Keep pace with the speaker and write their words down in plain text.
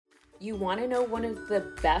You want to know one of the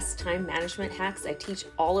best time management hacks I teach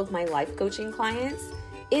all of my life coaching clients?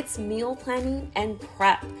 It's meal planning and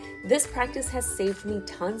prep. This practice has saved me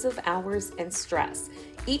tons of hours and stress.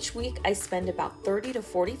 Each week, I spend about 30 to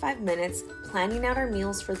 45 minutes planning out our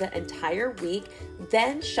meals for the entire week,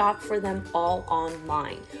 then shop for them all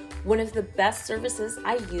online. One of the best services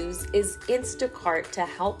I use is Instacart to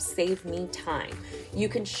help save me time. You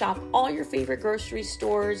can shop all your favorite grocery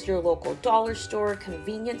stores, your local dollar store,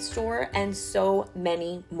 convenience store, and so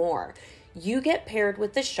many more. You get paired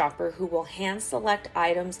with the shopper who will hand select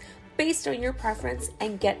items based on your preference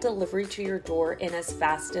and get delivery to your door in as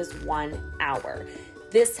fast as 1 hour.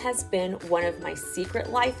 This has been one of my secret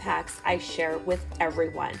life hacks I share with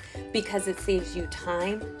everyone because it saves you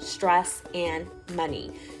time, stress, and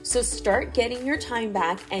money. So start getting your time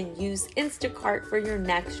back and use Instacart for your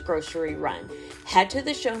next grocery run. Head to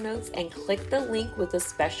the show notes and click the link with a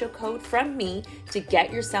special code from me to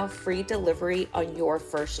get yourself free delivery on your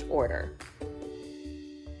first order.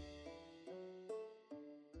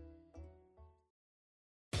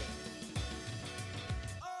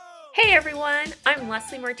 Hey everyone, I'm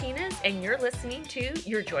Leslie Martinez and you're listening to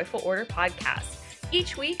your Joyful Order podcast.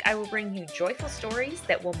 Each week I will bring you joyful stories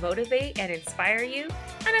that will motivate and inspire you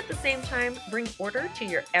and at the same time bring order to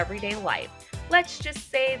your everyday life. Let's just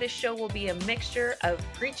say the show will be a mixture of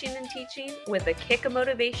preaching and teaching with a kick of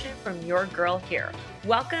motivation from your girl here.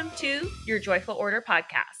 Welcome to your Joyful Order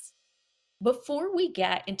podcast. Before we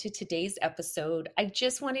get into today's episode, I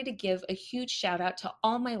just wanted to give a huge shout out to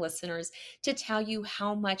all my listeners to tell you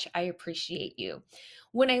how much I appreciate you.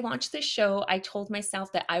 When I launched this show, I told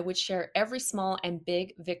myself that I would share every small and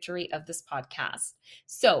big victory of this podcast.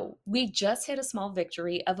 So we just hit a small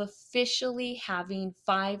victory of officially having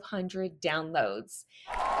 500 downloads.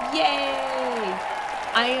 Yay!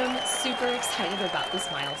 I am super excited about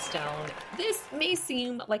this milestone. This may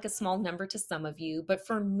seem like a small number to some of you, but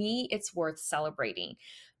for me, it's worth celebrating.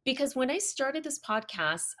 Because when I started this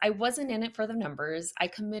podcast, I wasn't in it for the numbers. I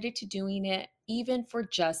committed to doing it even for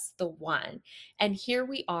just the one. And here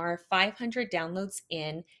we are, 500 downloads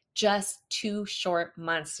in just 2 short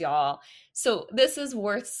months, y'all. So this is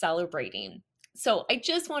worth celebrating. So I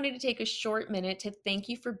just wanted to take a short minute to thank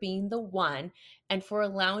you for being the one and for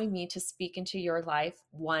allowing me to speak into your life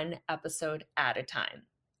one episode at a time.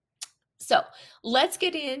 So let's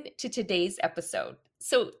get into today's episode.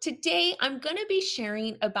 So today I'm going to be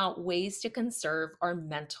sharing about ways to conserve our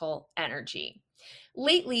mental energy.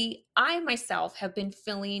 Lately, I myself have been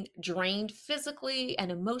feeling drained physically and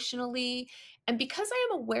emotionally. And because I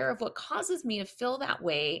am aware of what causes me to feel that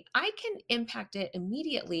way, I can impact it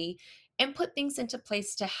immediately and put things into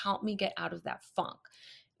place to help me get out of that funk.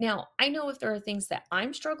 Now, I know if there are things that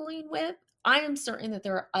I'm struggling with, I am certain that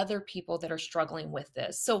there are other people that are struggling with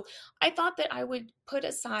this. So I thought that I would put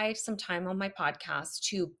aside some time on my podcast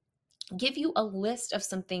to give you a list of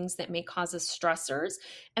some things that may cause us stressors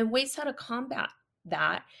and ways how to combat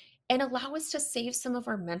that and allow us to save some of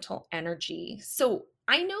our mental energy. So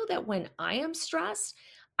I know that when I am stressed,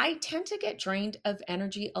 I tend to get drained of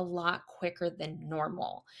energy a lot quicker than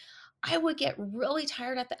normal. I would get really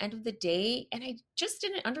tired at the end of the day and I just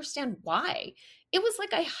didn't understand why. It was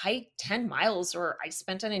like I hiked 10 miles or I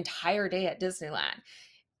spent an entire day at Disneyland.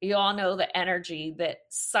 You all know the energy that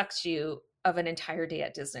sucks you of an entire day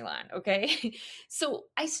at Disneyland, okay? So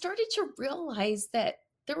I started to realize that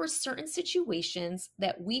there were certain situations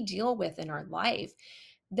that we deal with in our life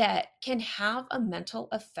that can have a mental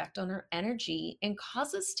effect on our energy and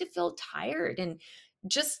cause us to feel tired and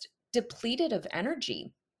just depleted of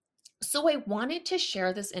energy. So I wanted to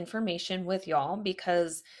share this information with y'all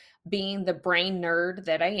because being the brain nerd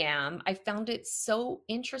that I am, I found it so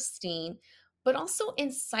interesting, but also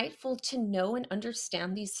insightful to know and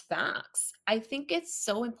understand these facts. I think it's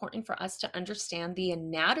so important for us to understand the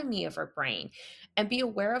anatomy of our brain and be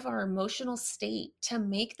aware of our emotional state to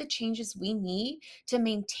make the changes we need to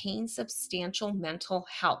maintain substantial mental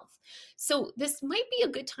health. So this might be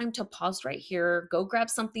a good time to pause right here, go grab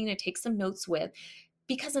something to take some notes with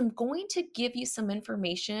because I'm going to give you some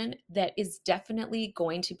information that is definitely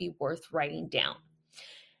going to be worth writing down.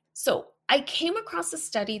 So, I came across a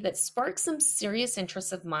study that sparked some serious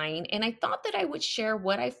interest of mine, and I thought that I would share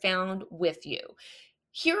what I found with you.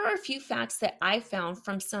 Here are a few facts that I found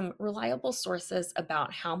from some reliable sources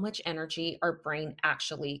about how much energy our brain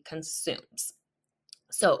actually consumes.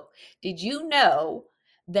 So, did you know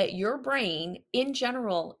that your brain in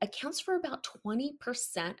general accounts for about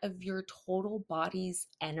 20% of your total body's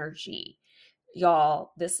energy?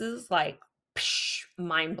 Y'all, this is like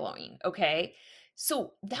mind blowing, okay?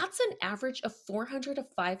 So that's an average of 400 to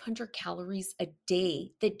 500 calories a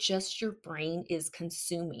day that just your brain is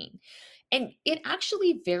consuming. And it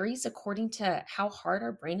actually varies according to how hard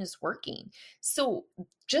our brain is working. So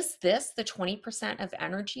just this, the 20% of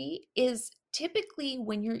energy is typically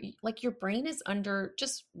when your brain is under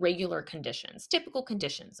just regular conditions, typical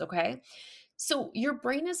conditions, okay? So, your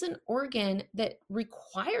brain is an organ that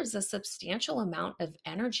requires a substantial amount of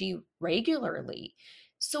energy regularly.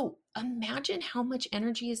 So, imagine how much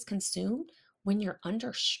energy is consumed when you're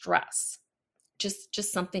under stress.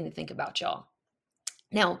 Just something to think about, y'all.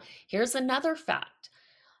 Now, here's another fact.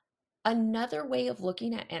 Another way of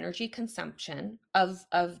looking at energy consumption of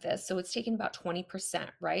this, so it's taking about 20%,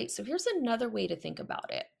 right? So here's another way to think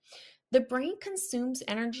about it. The brain consumes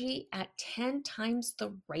energy at 10 times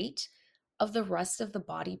the rate of the rest of the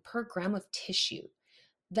body per gram of tissue.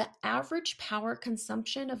 The average power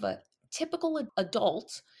consumption of a typical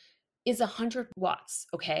adult is 100 watts,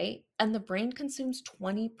 okay? And the brain consumes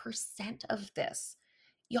 20% of this.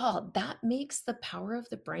 Y'all, that makes the power of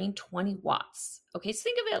the brain 20 watts. Okay, so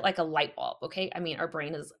think of it like a light bulb, okay? I mean, our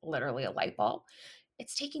brain is literally a light bulb.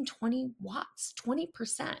 It's taking 20 watts,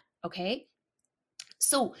 20%, okay?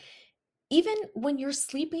 So even when you're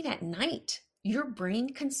sleeping at night, your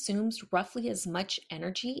brain consumes roughly as much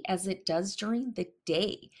energy as it does during the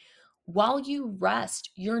day. While you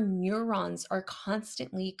rest, your neurons are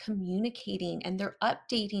constantly communicating and they're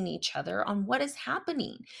updating each other on what is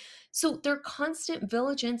happening. So, their constant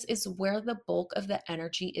vigilance is where the bulk of the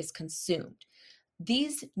energy is consumed.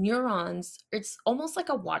 These neurons, it's almost like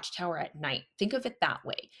a watchtower at night. Think of it that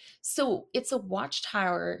way. So, it's a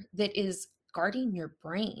watchtower that is guarding your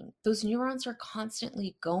brain. Those neurons are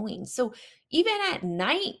constantly going. So, even at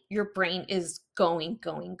night, your brain is going,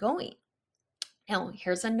 going, going. Now,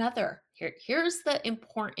 here's the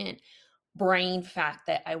important brain fact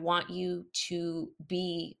that I want you to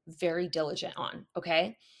be very diligent on,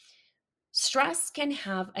 okay? Stress can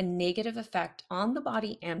have a negative effect on the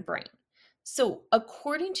body and brain. So,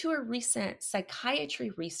 according to a recent psychiatry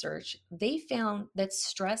research, they found that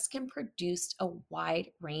stress can produce a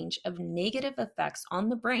wide range of negative effects on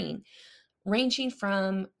the brain, ranging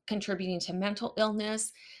from contributing to mental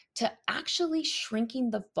illness to actually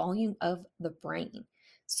shrinking the volume of the brain.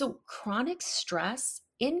 So, chronic stress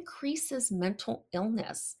increases mental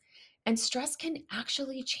illness, and stress can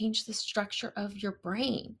actually change the structure of your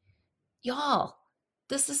brain. Y'all,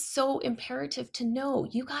 this is so imperative to know.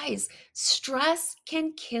 You guys, stress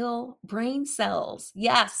can kill brain cells.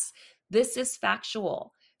 Yes, this is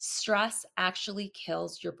factual. Stress actually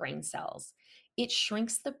kills your brain cells. It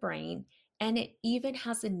shrinks the brain and it even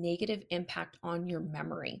has a negative impact on your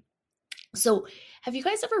memory. So, have you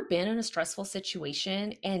guys ever been in a stressful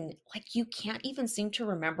situation and like you can't even seem to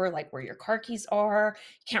remember like where your car keys are,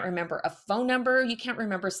 you can't remember a phone number, you can't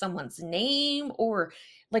remember someone's name, or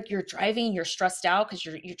like you're driving, you're stressed out because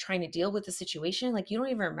you're trying to deal with the situation, like you don't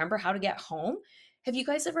even remember how to get home? Have you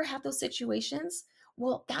guys ever had those situations?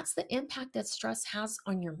 Well, that's the impact that stress has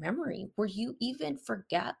on your memory, where you even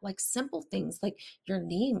forget like simple things like your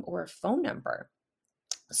name or a phone number.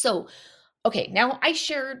 So, okay, now I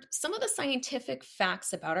shared some of the scientific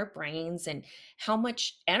facts about our brains and how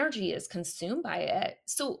much energy is consumed by it.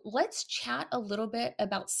 So let's chat a little bit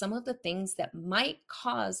about some of the things that might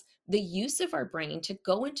cause the use of our brain to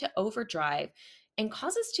go into overdrive and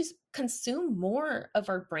cause us to consume more of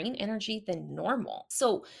our brain energy than normal.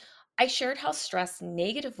 So I shared how stress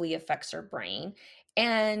negatively affects our brain,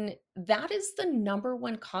 and that is the number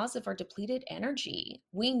one cause of our depleted energy.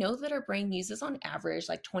 We know that our brain uses on average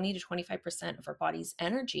like 20 to 25% of our body's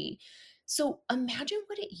energy. So imagine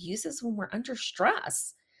what it uses when we're under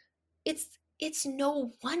stress. It's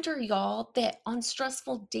no wonder, y'all, that on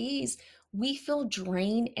stressful days we feel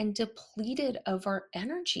drained and depleted of our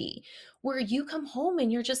energy, where you come home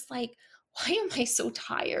and you're just like, why am I so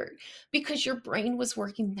tired? Because your brain was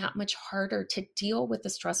working that much harder to deal with the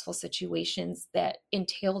stressful situations that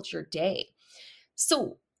entailed your day.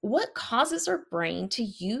 So, what causes our brain to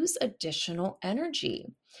use additional energy?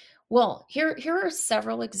 Well, here are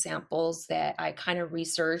several examples that I kind of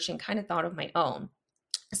researched and kind of thought of my own.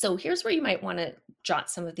 So here's where you might want to jot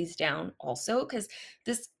some of these down also, because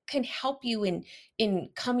this can help you in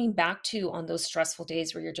coming back to on those stressful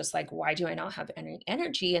days where you're just like, why do I not have any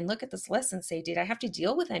energy? And look at this list and say, did I have to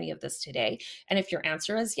deal with any of this today? And if your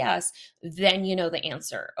answer is yes, then you know the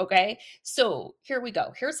answer. Okay. So here we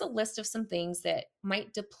go. Here's a list of some things that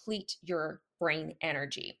might deplete your brain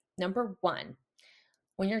energy. Number one,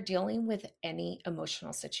 when you're dealing with any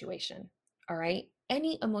emotional situation. All right.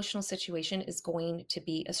 Any emotional situation is going to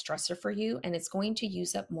be a stressor for you and it's going to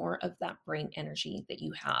use up more of that brain energy that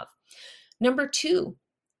you have. Number two,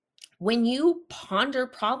 when you ponder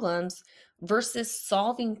problems versus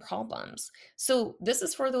solving problems. So, this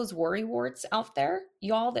is for those worry warts out there,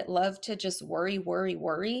 y'all that love to just worry, worry,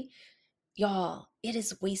 worry. Y'all, it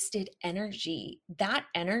is wasted energy. That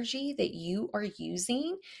energy that you are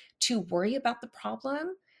using to worry about the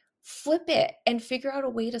problem, flip it and figure out a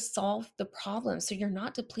way to solve the problem so you're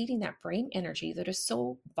not depleting that brain energy that is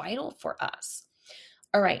so vital for us.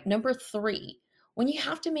 All right, number three, when you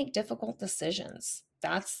have to make difficult decisions,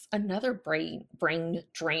 that's another brain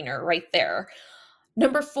drainer right there.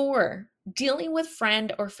 Number four, dealing with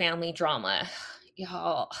friend or family drama.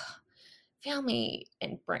 Y'all, family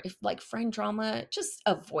and like friend drama, just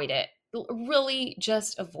avoid it. Really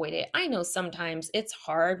just avoid it. I know sometimes it's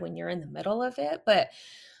hard when you're in the middle of it, but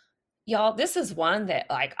y'all, this is one that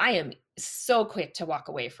like I am so quick to walk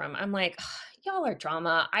away from. I'm like, y'all are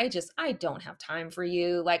drama. I don't have time for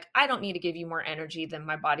you. Like, I don't need to give you more energy than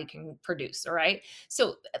my body can produce. All right.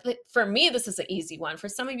 So for me, this is an easy one. For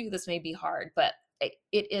some of you, this may be hard, but it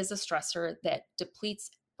is a stressor that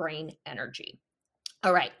depletes brain energy.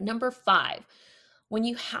 All right, number five, when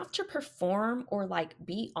you have to perform or like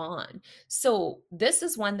be on. So, this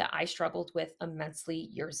is one that I struggled with immensely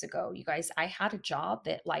years ago. You guys, I had a job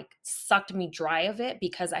that like sucked me dry of it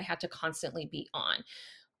because I had to constantly be on.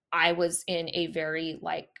 I was in a very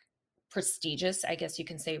like prestigious, I guess you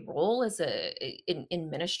can say, role as in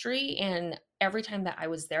ministry, and every time that I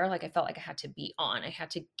was there, like I felt like I had to be on. I had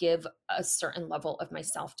to give a certain level of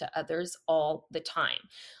myself to others all the time.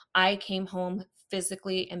 I came home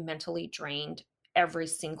physically and mentally drained every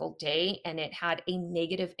single day, and it had a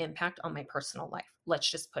negative impact on my personal life.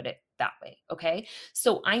 Let's just put it that way. Okay.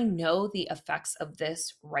 So I know the effects of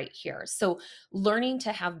this right here. So learning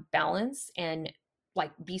to have balance and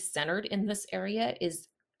like be centered in this area is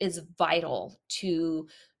vital to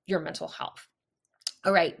your mental health.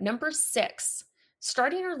 All right, number six,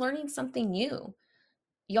 starting or learning something new.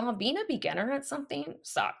 Y'all, being a beginner at something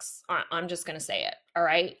sucks. I'm just going to say it. All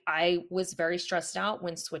right. I was very stressed out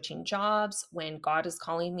when switching jobs, when God is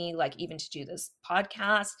calling me, like even to do this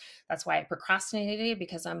podcast. That's why I procrastinated,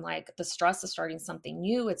 because I'm like, the stress of starting something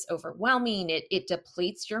new, it's overwhelming. It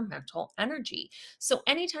depletes your mental energy. So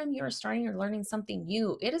anytime you are starting or learning something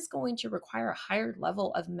new, it is going to require a higher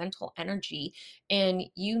level of mental energy. And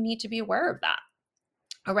you need to be aware of that.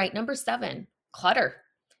 All right. Number seven, clutter,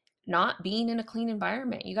 not being in a clean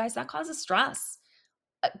environment. You guys, that causes stress.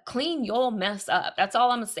 Clean your mess up. That's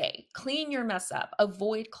all I'm going to say. Clean your mess up.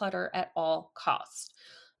 Avoid clutter at all costs.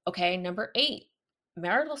 Okay. Number eight,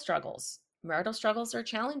 marital struggles. Marital struggles are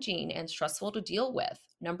challenging and stressful to deal with.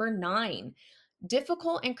 Number nine,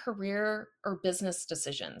 difficult in career or business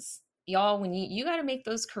decisions. Y'all, when you got to make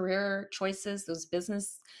those career choices, those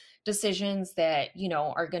business decisions that,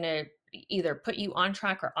 are going to either put you on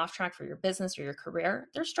track or off track for your business or your career,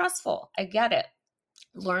 they're stressful. I get it.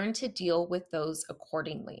 Learn to deal with those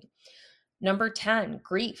accordingly. Number 10,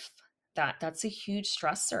 grief. That's a huge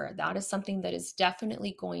stressor. That is something that is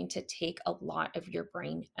definitely going to take a lot of your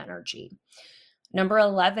brain energy. Number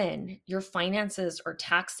 11, your finances or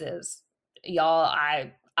taxes. Y'all,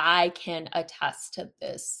 I can attest to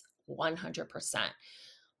this 100%.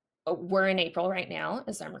 We're in April right now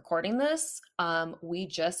as I'm recording this. We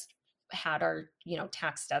just had our,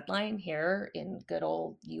 tax deadline here in good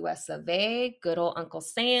old US of A. Good old Uncle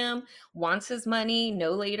Sam wants his money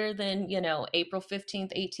no later than, April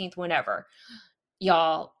 15th, 18th, whenever.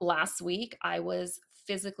 Y'all, last week I was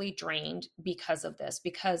physically drained because of this,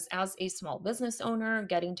 because as a small business owner,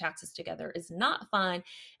 getting taxes together is not fun.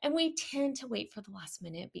 And we tend to wait for the last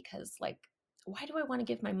minute because, like, why do I want to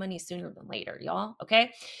give my money sooner than later, y'all?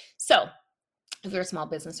 Okay. So, if you're a small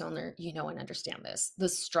business owner, you know and understand this. The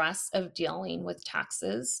stress of dealing with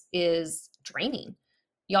taxes is draining.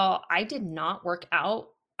 Y'all, I did not work out,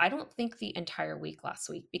 I don't think the entire week last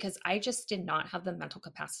week, because I just did not have the mental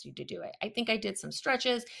capacity to do it. I think I did some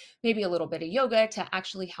stretches, maybe a little bit of yoga to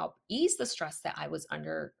actually help ease the stress that I was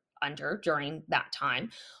under during that time.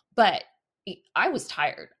 But I was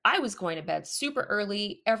tired. I was going to bed super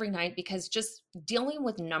early every night because just dealing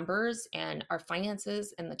with numbers and our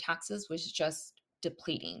finances and the taxes was just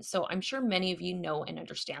depleting. So I'm sure many of you know and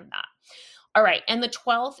understand that. All right. And the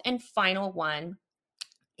 12th and final one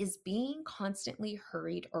is being constantly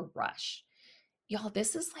hurried or rushed. Y'all,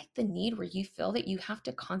 this is like the need where you feel that you have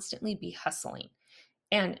to constantly be hustling.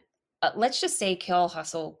 And let's just say kill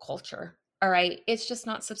hustle culture. All right. It's just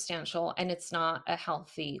not substantial, and it's not a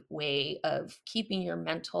healthy way of keeping your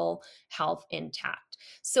mental health intact.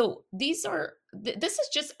 So this is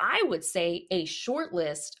just, I would say, a short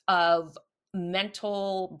list of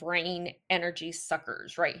mental brain energy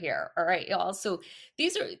suckers right here. All right, y'all. So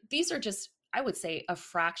these are just, I would say, a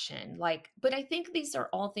fraction. Like, but I think these are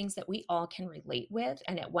all things that we all can relate with.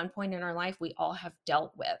 And at one point in our life, we all have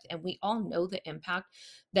dealt with, and we all know the impact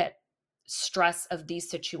that stress of these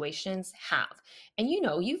situations have. And you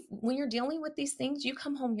when you're dealing with these things, you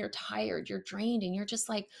come home, you're tired, you're drained, and you're just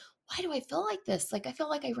like, why do I feel like this? Like, I feel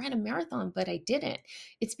like I ran a marathon, but I didn't.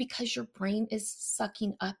 It's because your brain is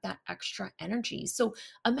sucking up that extra energy. So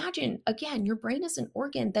imagine, again, your brain is an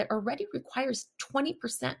organ that already requires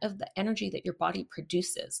 20% of the energy that your body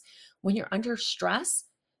produces. When you're under stress,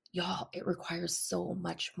 y'all, it requires so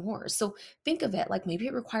much more. So think of it like maybe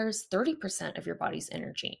it requires 30% of your body's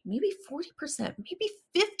energy, maybe 40%, maybe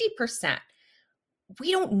 50%.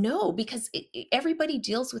 We don't know because everybody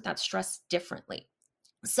deals with that stress differently.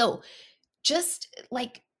 So just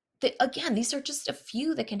like again, these are just a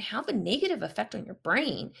few that can have a negative effect on your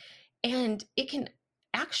brain, and it can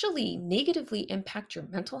actually negatively impact your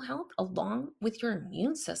mental health along with your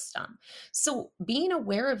immune system. So being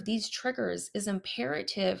aware of these triggers is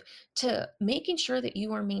imperative to making sure that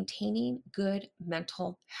you are maintaining good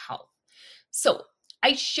mental health. So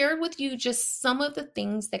I shared with you just some of the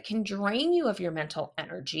things that can drain you of your mental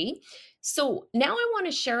energy. So now I want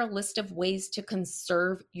to share a list of ways to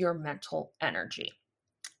conserve your mental energy.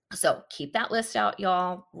 So keep that list out,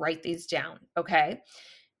 y'all. Write these down, okay?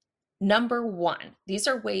 Number one, these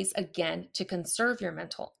are ways, again, to conserve your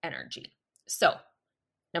mental energy. So,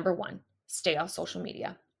 number one, stay off social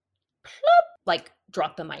media. Like,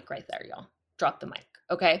 drop the mic right there, y'all. Drop the mic,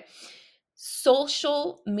 okay?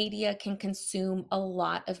 Social media can consume a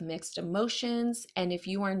lot of mixed emotions. And if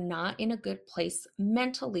you are not in a good place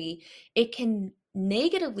mentally, it can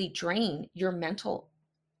negatively drain your mental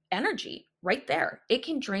energy right there. It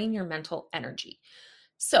can drain your mental energy.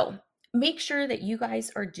 So make sure that you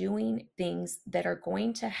guys are doing things that are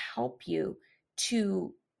going to help you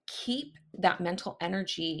to keep that mental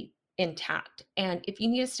energy intact. And if you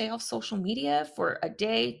need to stay off social media for a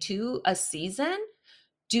day, two, a season,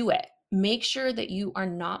 do it. Make sure that you are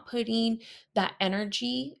not putting that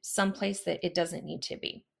energy someplace that it doesn't need to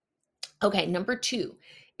be. Okay, number two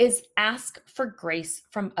is ask for grace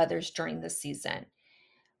from others during the season.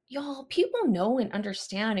 Y'all, people know and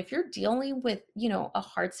understand if you're dealing with, a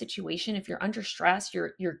hard situation, if you're under stress,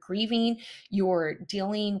 you're grieving, you're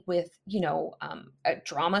dealing with, a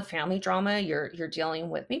drama, family drama, you're dealing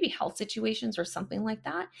with maybe health situations or something like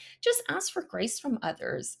that. Just ask for grace from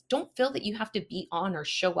others. Don't feel that you have to be on or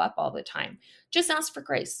show up all the time. Just ask for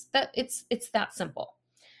grace. That it's that simple.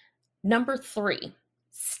 Number three,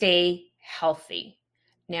 stay healthy.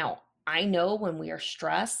 Now, I know when we are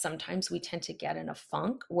stressed, sometimes we tend to get in a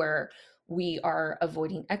funk where we are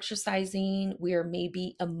avoiding exercising, we are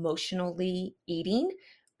maybe emotionally eating.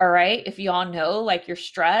 All right. If you all know, like you're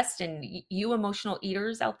stressed and you emotional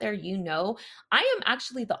eaters out there, I am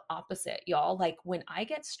actually the opposite, y'all. Like when I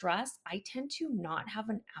get stressed, I tend to not have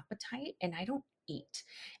an appetite and I don't eat.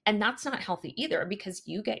 And that's not healthy either because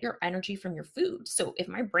you get your energy from your food. So if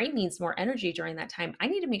my brain needs more energy during that time, I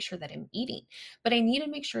need to make sure that I'm eating, but I need to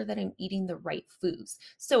make sure that I'm eating the right foods.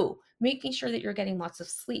 So making sure that you're getting lots of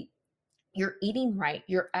sleep, you're eating right,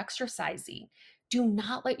 you're exercising. Do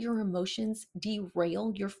not let your emotions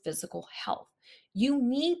derail your physical health. You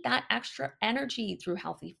need that extra energy through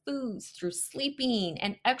healthy foods, through sleeping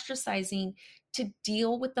and exercising to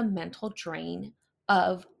deal with the mental drain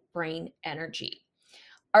of brain energy.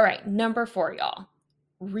 All right, number four, y'all.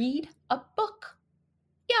 Read a book.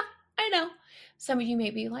 Yeah, I know. Some of you may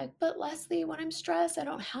be like, but Leslie, when I'm stressed, I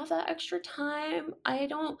don't have that extra time. I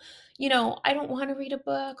don't want to read a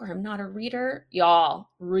book or I'm not a reader. Y'all,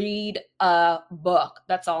 read a book.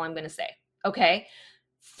 That's all I'm going to say. Okay.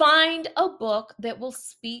 Find a book that will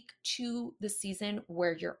speak to the season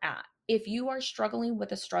where you're at. If you are struggling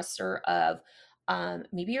with a stressor of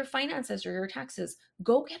maybe your finances or your taxes,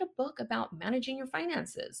 go get a book about managing your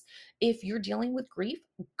finances. If you're dealing with grief,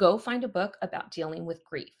 go find a book about dealing with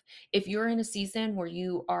grief. If you're in a season where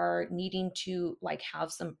you are needing to like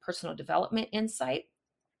have some personal development insight,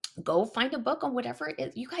 go find a book on whatever it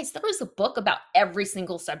is. You guys, there is a book about every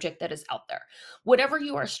single subject that is out there. Whatever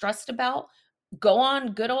you are stressed about, go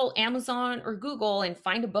on good old Amazon or Google and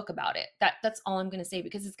find a book about it. That's all I'm going to say,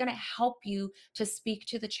 because it's going to help you to speak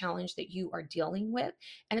to the challenge that you are dealing with.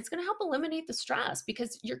 And it's going to help eliminate the stress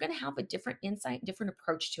because you're going to have a different insight, different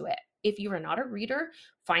approach to it. If you are not a reader,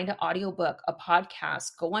 find an audiobook, a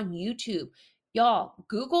podcast, go on YouTube. Y'all,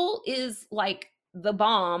 Google is like the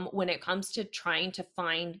bomb when it comes to trying to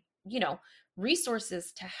find,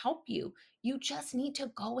 resources to help you. You just need to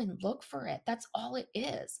go and look for it. That's all it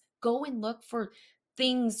is. Go and look for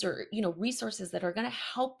things or, resources that are going to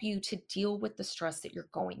help you to deal with the stress that you're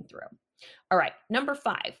going through. All right, number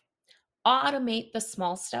 5, automate the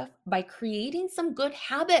small stuff by creating some good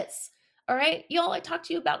habits. All right, y'all, I talked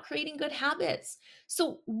to you about creating good habits.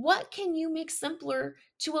 So, what can you make simpler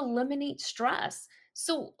to eliminate stress?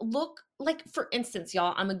 So, look, like for instance,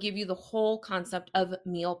 y'all, I'm gonna give you the whole concept of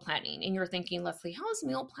meal planning. And you're thinking, Leslie, how is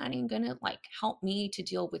meal planning gonna like help me to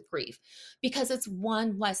deal with grief? Because it's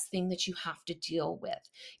one less thing that you have to deal with.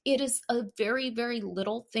 It is a very, very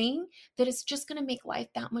little thing that is just gonna make life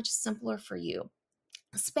that much simpler for you.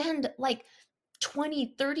 Spend like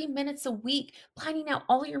 20, 30 minutes a week planning out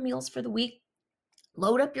all your meals for the week.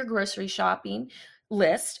 Load up your grocery shopping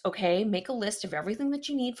list, okay? Make a list of everything that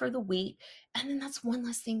you need for the week. And then that's one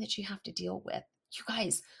less thing that you have to deal with. You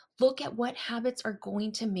guys, look at what habits are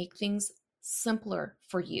going to make things simpler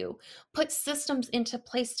for you. Put systems into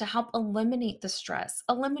place to help eliminate the stress.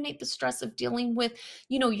 Eliminate the stress of dealing with,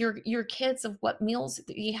 your kids, of what meals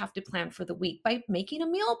you have to plan for the week by making a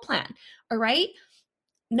meal plan. All right?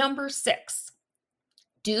 Number 6,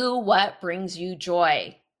 do what brings you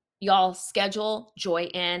joy. Y'all, schedule joy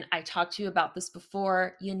in. I talked to you about this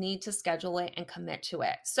before. You need to schedule it and commit to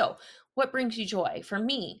it. So, what brings you joy? For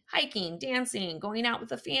me, hiking, dancing, going out with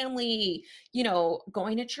the family,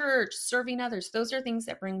 going to church, serving others. Those are things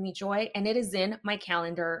that bring me joy. And it is in my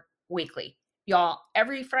calendar weekly. Y'all,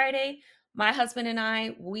 every Friday, my husband and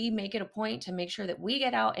I, we make it a point to make sure that we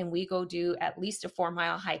get out and we go do at least a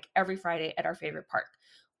 4-mile hike every Friday at our favorite park.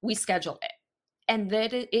 We schedule it. And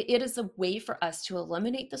that it is a way for us to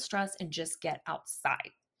eliminate the stress and just get outside.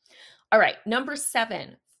 All right, number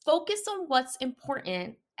 7, focus on what's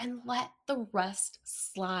important and let the rest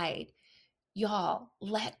slide. Y'all,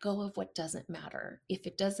 let go of what doesn't matter. If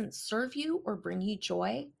it doesn't serve you or bring you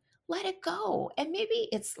joy, let it go. And maybe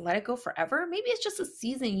it's let it go forever. Maybe it's just a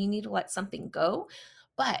season you need to let something go.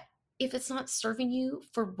 But if it's not serving you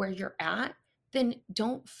for where you're at, then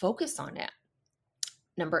don't focus on it.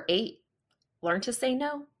 Number 8, learn to say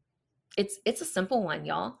no. It's a simple one,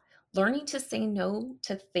 y'all. Learning to say no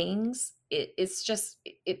to things, it's just,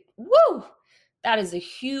 woo! That is a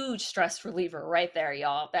huge stress reliever right there,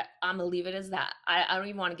 y'all. That I'm gonna leave it as that. I don't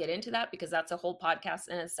even want to get into that because that's a whole podcast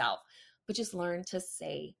in itself. But just learn to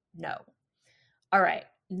say no. All right,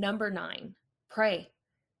 number 9, pray.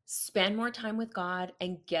 Spend more time with God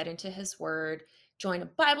and get into His Word. Join a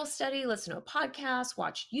Bible study, listen to a podcast,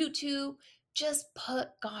 watch YouTube. Just put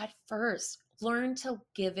God first. Learn to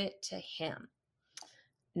give it to Him.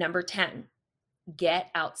 Number 10,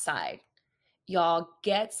 get outside. Y'all,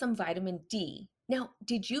 get some vitamin D. Now,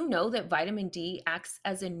 did you know that vitamin D acts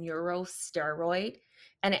as a neurosteroid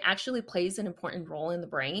and it actually plays an important role in the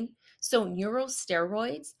brain? So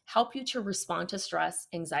neurosteroids help you to respond to stress,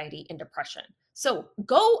 anxiety, and depression. So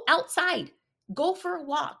go outside, go for a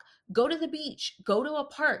walk, go to the beach, go to a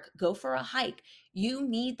park, go for a hike. You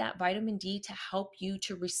need that vitamin D to help you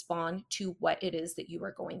to respond to what it is that you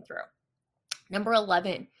are going through. Number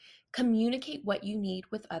 11, communicate what you need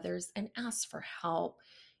with others and ask for help.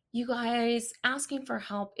 You guys, asking for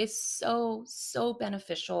help is so, so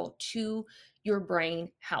beneficial to your brain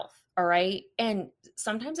health. All right. And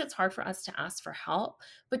sometimes it's hard for us to ask for help,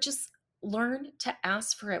 but just learn to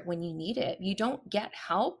ask for it when you need it. You don't get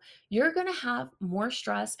help, you're going to have more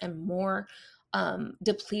stress and more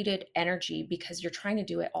depleted energy because you're trying to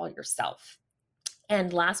do it all yourself.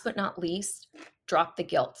 And last but not least, drop the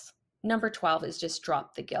guilt. Number 12 is just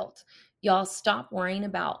drop the guilt. Y'all, stop worrying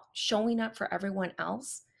about showing up for everyone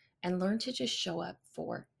else and learn to just show up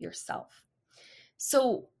for yourself.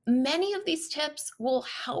 So many of these tips will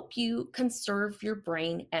help you conserve your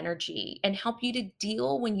brain energy and help you to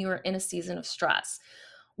deal when you're in a season of stress.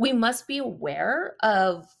 We must be aware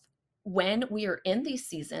of when we are in these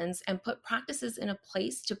seasons and put practices in a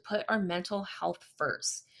place to put our mental health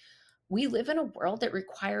first. We live in a world that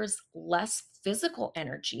requires less physical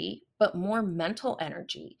energy, but more mental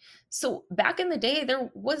energy. So back in the day,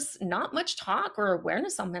 there was not much talk or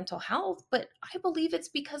awareness on mental health, but I believe it's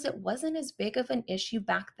because it wasn't as big of an issue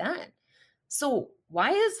back then. So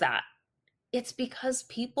why is that? It's because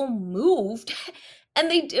people moved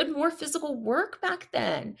and they did more physical work back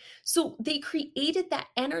then. So they created that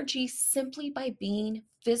energy simply by being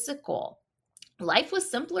physical. Life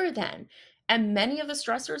was simpler then. And many of the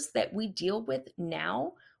stressors that we deal with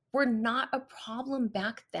now were not a problem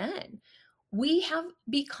back then. We have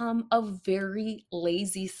become a very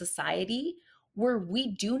lazy society where we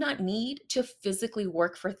do not need to physically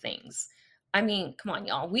work for things. I mean, come on,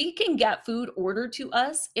 y'all. We can get food ordered to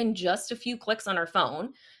us in just a few clicks on our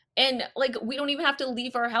phone. And like, we don't even have to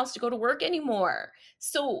leave our house to go to work anymore.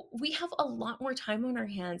 So we have a lot more time on our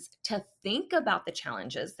hands to think about the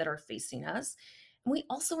challenges that are facing us. And we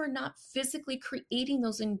also are not physically creating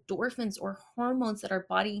those endorphins or hormones that our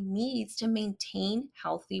body needs to maintain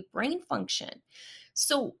healthy brain function.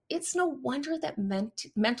 So it's no wonder that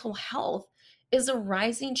mental health is a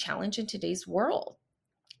rising challenge in today's world.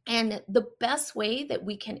 And the best way that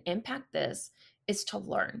we can impact this is to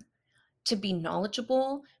learn, to be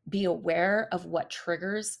knowledgeable, be aware of what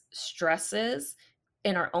triggers stresses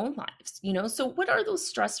in our own lives. So what are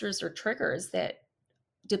those stressors or triggers that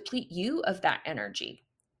deplete you of that energy?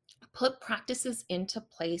 Put practices into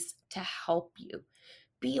place to help you.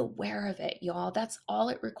 Be aware of it, y'all. That's all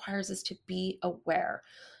it requires, is to be aware.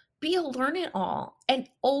 Learn it all, and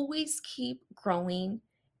always keep growing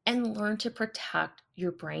and learn to protect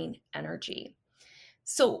your brain energy.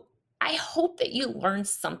 So I hope that you learned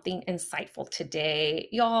something insightful today.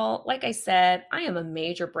 Y'all, like I said, I am a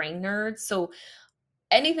major brain nerd. So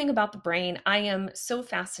anything about the brain, I am so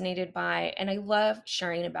fascinated by, and I love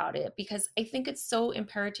sharing about it because I think it's so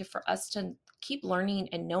imperative for us to keep learning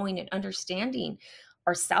and knowing and understanding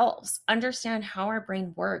ourselves, understand how our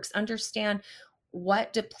brain works, understand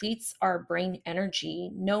what depletes our brain energy,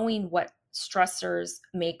 knowing what stressors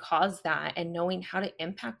may cause that, and knowing how to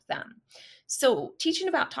impact them. So teaching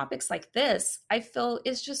about topics like this, I feel,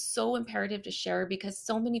 is just so imperative to share because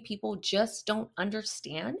so many people just don't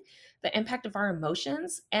understand the impact of our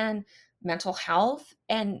emotions and mental health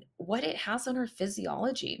and what it has on our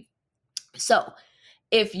physiology. So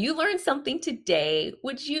if you learned something today,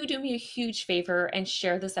 would you do me a huge favor and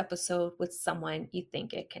share this episode with someone you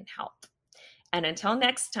think it can help? And until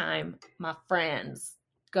next time, my friends,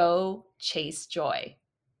 go chase joy.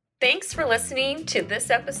 Thanks for listening to this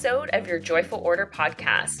episode of your Joyful Order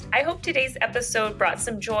podcast. I hope today's episode brought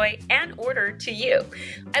some joy and order to you.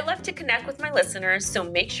 I love to connect with my listeners, so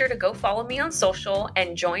make sure to go follow me on social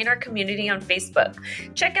and join our community on Facebook.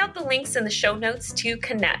 Check out the links in the show notes to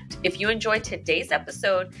connect. If you enjoyed today's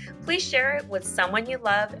episode, please share it with someone you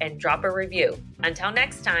love and drop a review. Until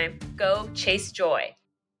next time, go chase joy.